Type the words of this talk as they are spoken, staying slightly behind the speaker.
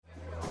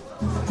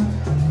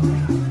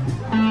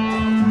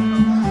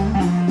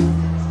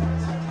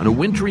On a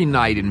wintry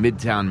night in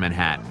Midtown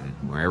Manhattan,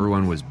 where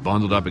everyone was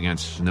bundled up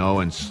against snow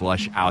and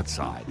slush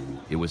outside,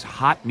 it was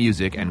hot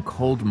music and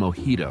cold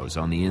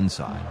mojitos on the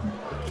inside.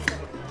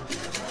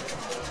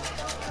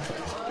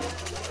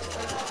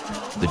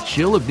 The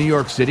chill of New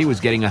York City was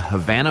getting a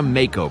Havana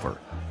makeover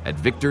at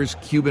Victor's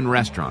Cuban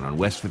restaurant on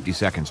West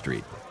 52nd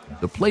Street.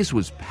 The place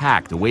was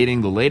packed,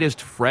 awaiting the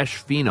latest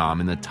fresh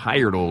phenom in the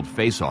tired old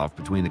face-off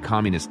between the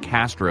communist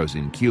Castros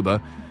in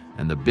Cuba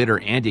and the bitter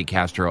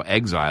anti-Castro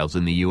exiles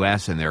in the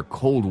U.S. and their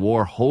Cold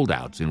War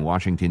holdouts in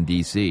Washington,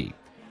 D.C.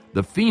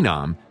 The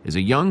phenom is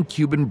a young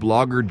Cuban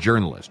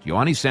blogger-journalist,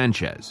 Yoani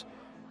Sanchez.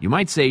 You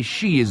might say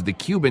she is the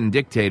Cuban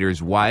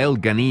dictator's Wael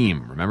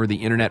Ghanim. Remember the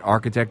internet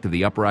architect of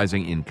the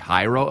uprising in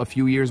Cairo a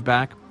few years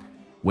back?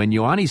 When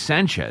Yoani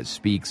Sanchez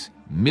speaks,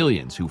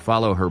 millions who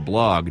follow her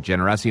blog,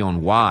 Generación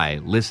Y,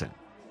 listen,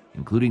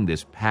 including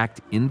this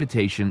packed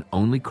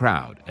invitation-only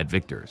crowd at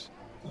Victor's.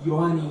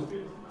 Yoani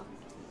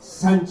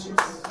Sanchez.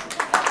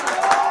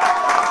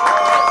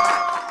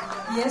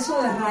 Y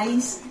eso de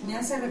raíz me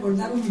hace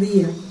recordar un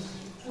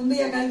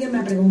día que alguien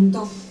me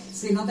preguntó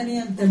si no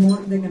tenía el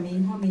temor de que mi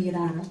hijo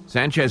emigrara.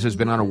 Sanchez has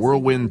been on a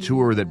whirlwind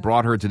tour that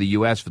brought her to the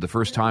U.S. for the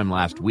first time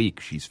last week.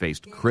 She's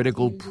faced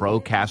critical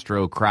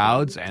pro-Castro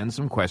crowds and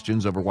some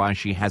questions over why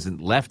she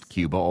hasn't left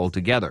Cuba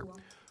altogether.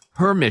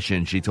 Her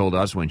mission, she told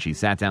us when she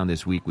sat down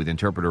this week with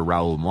interpreter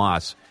Raul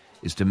Moas,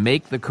 is to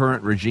make the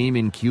current regime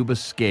in Cuba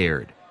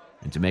scared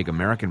and to make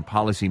American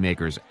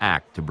policymakers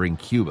act to bring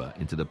Cuba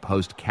into the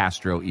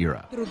post-Castro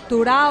era.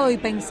 Estructurado y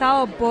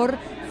pensado por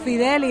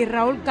Fidel y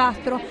Raúl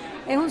Castro,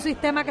 es un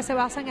sistema que se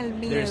basa en el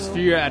miedo. There's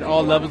fear at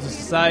all levels of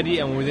society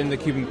and within the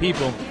Cuban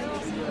people.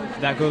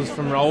 That goes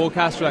from Raúl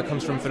Castro, that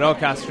comes from Fidel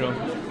Castro.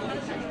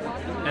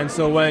 And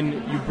so when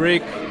you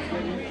break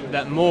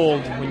that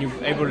mold, when you're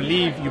able to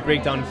leave, you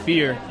break down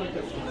fear.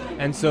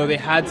 And so they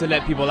had to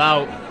let people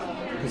out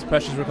because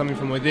pressures were coming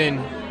from within,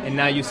 and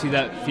now you see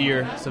that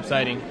fear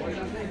subsiding.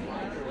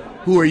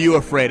 Who are you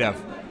afraid of?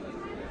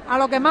 A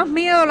lo que más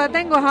miedo le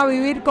tengo es a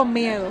vivir con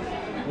miedo.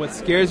 What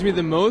scares me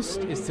the most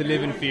is to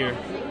live in fear.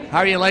 How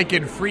are you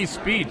liking free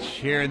speech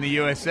here in the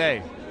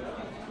USA?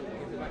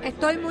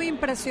 Estoy muy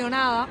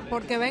impresionada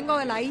porque vengo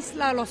de la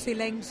isla de los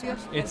silencios.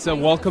 It's a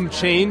welcome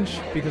change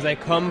because I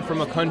come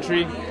from a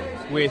country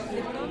with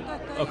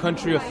a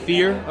country of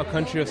fear, a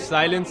country of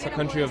silence, a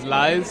country of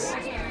lies.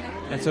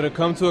 And so to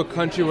come to a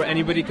country where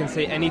anybody can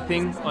say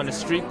anything on a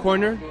street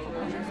corner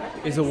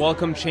is a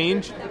welcome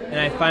change, and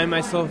I find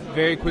myself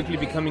very quickly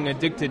becoming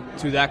addicted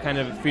to that kind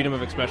of freedom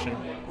of expression.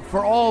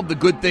 For all the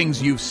good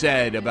things you've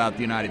said about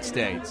the United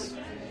States,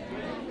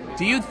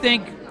 do you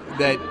think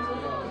that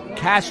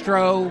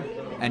Castro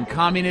and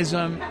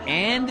communism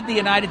and the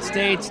United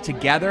States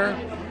together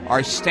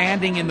are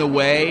standing in the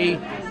way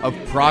of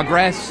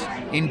progress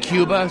in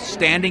Cuba,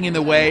 standing in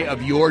the way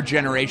of your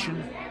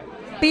generation?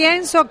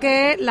 Pienso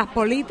que las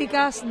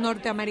políticas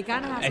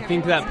norteamericanas... I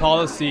think that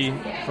policy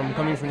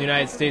coming from the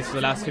United States for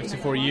the last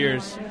 54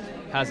 years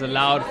has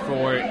allowed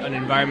for an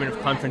environment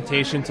of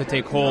confrontation to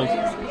take hold.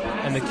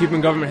 And the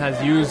Cuban government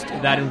has used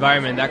that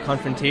environment, that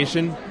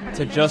confrontation,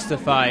 to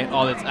justify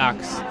all its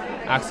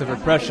acts of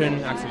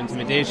repression, acts of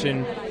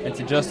intimidation, and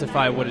to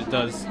justify what it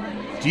does.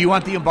 Do you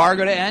want the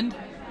embargo to end?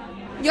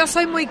 Yo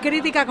soy muy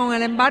crítica con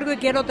el embargo y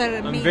quiero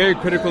terminar. I'm very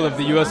critical of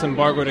the U.S.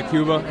 embargo to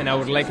Cuba, and I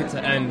would like it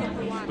to end.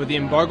 But the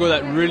embargo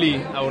that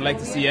really I would like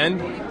to see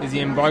end is the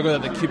embargo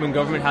that the Cuban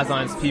government has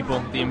on its people.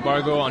 The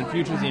embargo on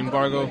futures, the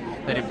embargo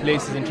that it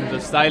places in terms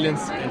of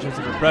silence, in terms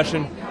of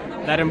repression.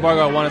 That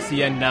embargo I want to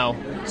see end now.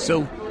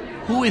 So,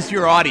 who is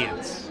your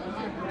audience?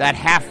 That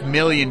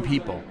 500,000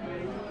 people?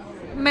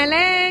 Me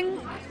leen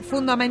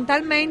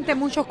fundamentalmente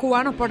muchos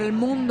cubanos por el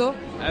mundo.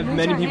 I have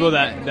many people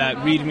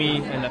that read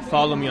me and that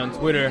follow me on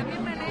Twitter.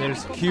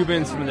 There's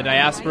Cubans from the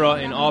diaspora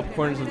in all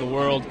corners of the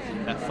world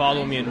that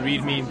follow me and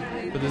read me.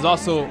 But there's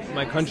also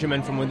my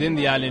countrymen from within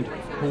the island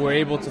who were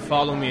able to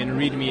follow me and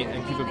read me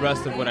and keep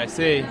abreast of what I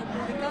say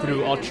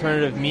through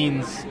alternative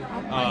means.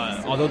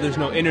 Although there's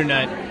no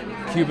internet,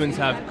 Cubans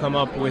have come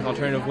up with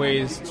alternative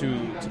ways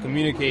to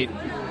communicate,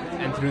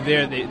 and through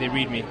there they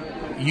read me.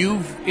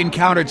 You've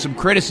encountered some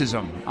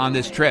criticism on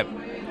this trip.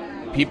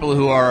 People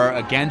who are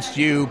against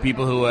you,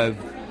 people who have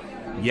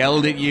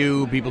yelled at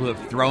you, people who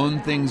have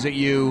thrown things at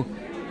you.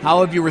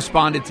 How have you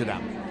responded to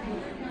them?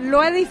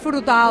 Lo he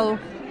disfrutado,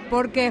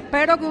 porque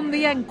espero que un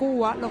día en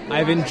Cuba...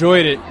 I've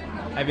enjoyed it.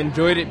 I've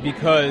enjoyed it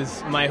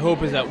because my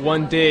hope is that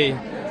one day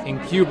in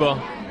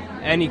Cuba,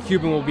 any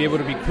Cuban will be able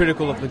to be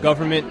critical of the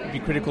government, be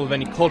critical of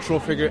any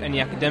cultural figure, any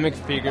academic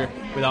figure,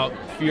 without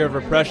fear of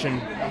repression.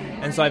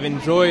 And so I've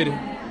enjoyed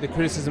the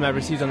criticism I've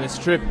received on this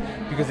trip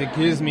because it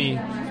gives me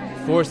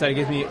foresight, it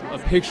gives me a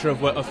picture of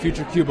what a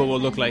future Cuba will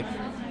look like.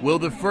 Will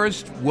the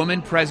first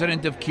woman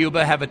president of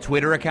Cuba have a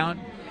Twitter account?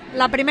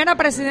 La primera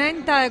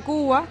presidenta de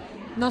Cuba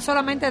no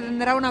solamente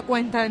tendrá una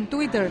cuenta en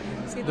Twitter.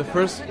 The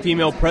first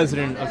female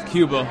president of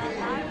Cuba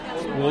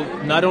will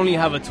not only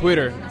have a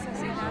Twitter,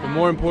 but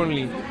more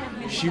importantly,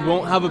 she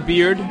won't have a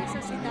beard,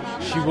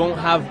 she won't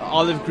have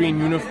olive green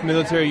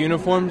military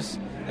uniforms,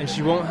 and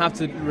she won't have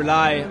to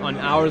rely on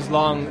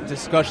hours-long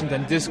discussions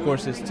and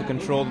discourses to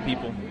control the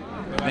people.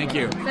 Thank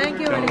you. Thank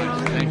you,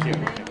 Thank you.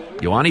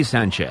 Yoani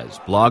Sanchez,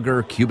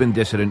 blogger, Cuban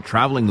dissident,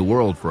 traveling the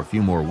world for a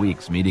few more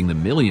weeks, meeting the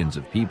millions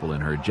of people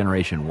in her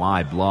Generation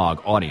Y blog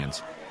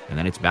audience. And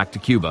then it's back to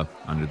Cuba,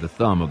 under the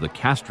thumb of the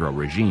Castro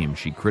regime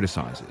she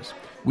criticizes.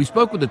 We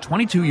spoke with a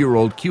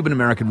 22-year-old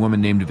Cuban-American woman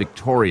named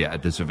Victoria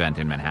at this event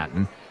in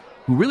Manhattan,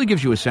 who really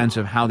gives you a sense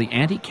of how the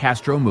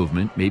anti-Castro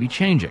movement may be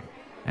changing,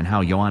 and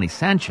how Yoani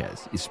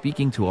Sanchez is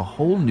speaking to a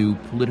whole new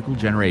political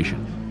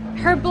generation.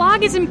 Her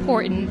blog is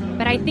important,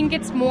 but I think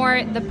it's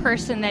more the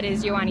person that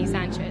is Yoani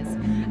Sanchez.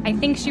 I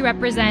think she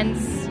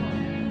represents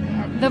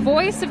the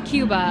voice of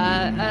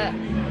Cuba,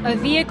 a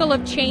vehicle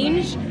of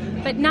change,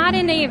 but not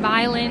in a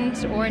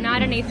violent or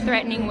not in a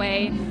threatening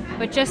way,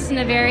 but just in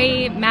a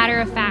very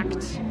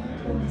matter-of-fact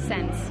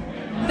sense.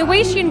 The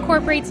way she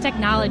incorporates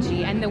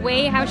technology and the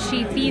way how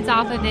she feeds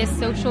off of this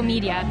social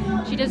media,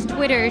 she does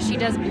Twitter, she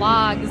does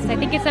blogs, I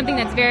think it's something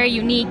that's very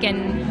unique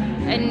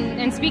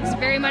and speaks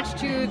very much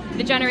to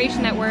the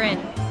generation that we're in.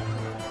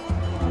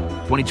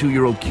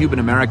 22-year-old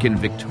Cuban-American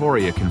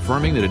Victoria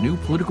confirming that a new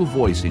political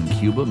voice in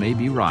Cuba may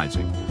be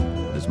rising,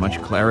 with as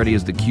much clarity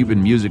as the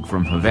Cuban music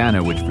from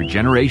Havana, which for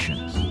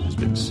generations has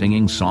been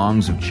singing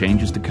songs of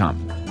changes to come.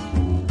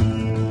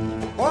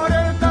 Por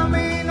el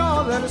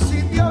camino del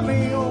sitio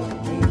mío,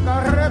 un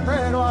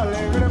carretero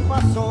alegre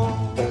pasó.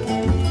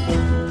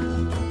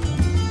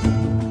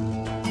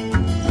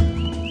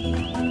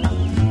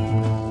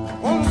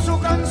 Con sus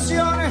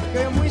canciones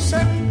que muy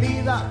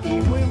sentida y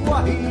muy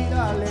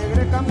guajira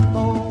alegre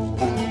cantó.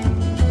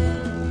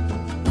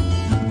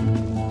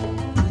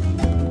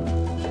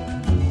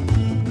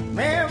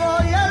 Me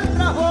voy al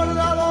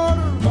transbordador,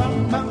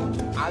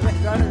 a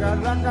descargar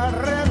la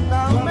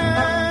carreta.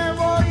 Me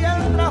voy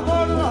al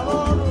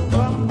transbordador,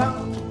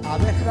 a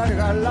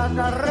descargar la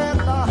carreta.